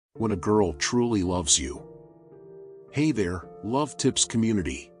When a girl truly loves you. Hey there, Love Tips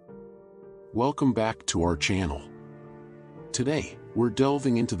community. Welcome back to our channel. Today, we're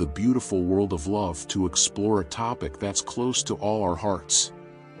delving into the beautiful world of love to explore a topic that's close to all our hearts.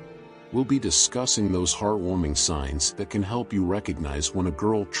 We'll be discussing those heartwarming signs that can help you recognize when a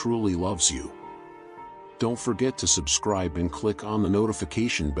girl truly loves you. Don't forget to subscribe and click on the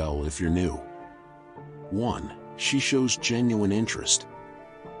notification bell if you're new. 1. She shows genuine interest.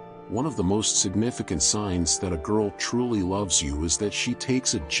 One of the most significant signs that a girl truly loves you is that she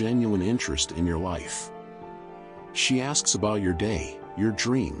takes a genuine interest in your life. She asks about your day, your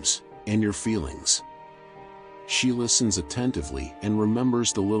dreams, and your feelings. She listens attentively and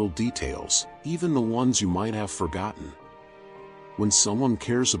remembers the little details, even the ones you might have forgotten. When someone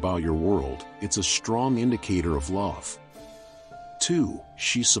cares about your world, it's a strong indicator of love. 2.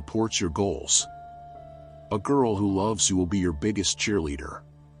 She supports your goals. A girl who loves you will be your biggest cheerleader.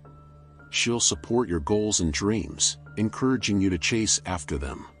 She'll support your goals and dreams, encouraging you to chase after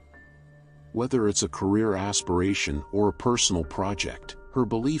them. Whether it's a career aspiration or a personal project, her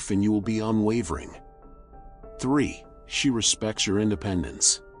belief in you will be unwavering. 3. She respects your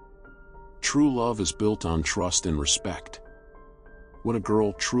independence. True love is built on trust and respect. When a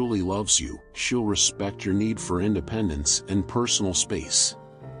girl truly loves you, she'll respect your need for independence and personal space.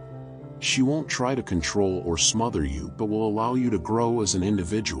 She won't try to control or smother you but will allow you to grow as an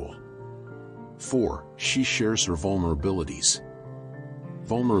individual. 4. She shares her vulnerabilities.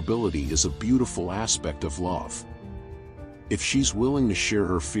 Vulnerability is a beautiful aspect of love. If she's willing to share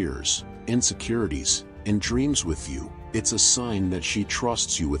her fears, insecurities, and dreams with you, it's a sign that she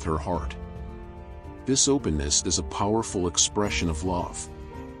trusts you with her heart. This openness is a powerful expression of love.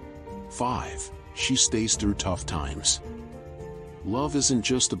 5. She stays through tough times. Love isn't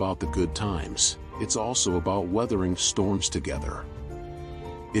just about the good times, it's also about weathering storms together.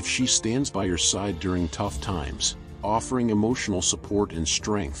 If she stands by your side during tough times, offering emotional support and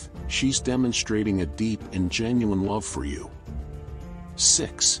strength, she's demonstrating a deep and genuine love for you.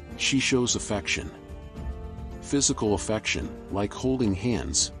 6. She shows affection. Physical affection, like holding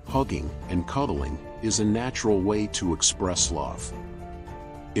hands, hugging, and cuddling, is a natural way to express love.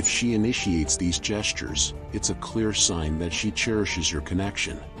 If she initiates these gestures, it's a clear sign that she cherishes your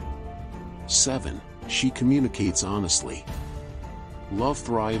connection. 7. She communicates honestly. Love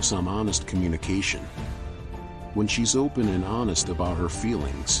thrives on honest communication. When she's open and honest about her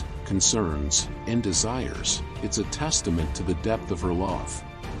feelings, concerns, and desires, it's a testament to the depth of her love.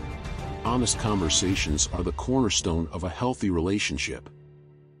 Honest conversations are the cornerstone of a healthy relationship.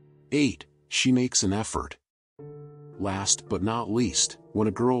 8. She makes an effort. Last but not least, when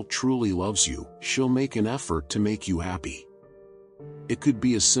a girl truly loves you, she'll make an effort to make you happy. It could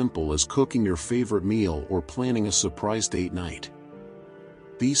be as simple as cooking your favorite meal or planning a surprise date night.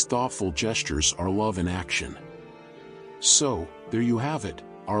 These thoughtful gestures are love in action. So, there you have it,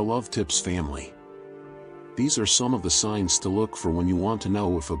 our Love Tips family. These are some of the signs to look for when you want to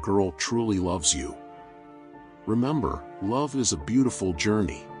know if a girl truly loves you. Remember, love is a beautiful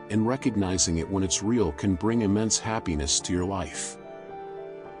journey, and recognizing it when it's real can bring immense happiness to your life.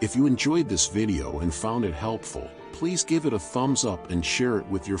 If you enjoyed this video and found it helpful, please give it a thumbs up and share it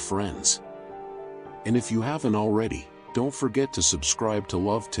with your friends. And if you haven't already, don't forget to subscribe to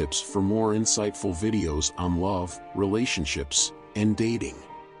Love Tips for more insightful videos on love, relationships, and dating.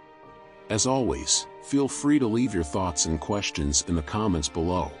 As always, feel free to leave your thoughts and questions in the comments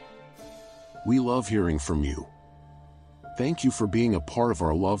below. We love hearing from you. Thank you for being a part of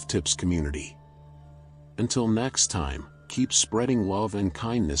our Love Tips community. Until next time, keep spreading love and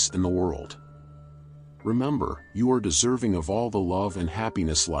kindness in the world. Remember, you are deserving of all the love and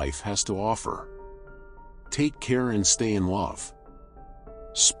happiness life has to offer. Take care and stay in love.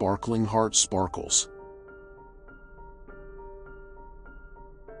 Sparkling Heart Sparkles.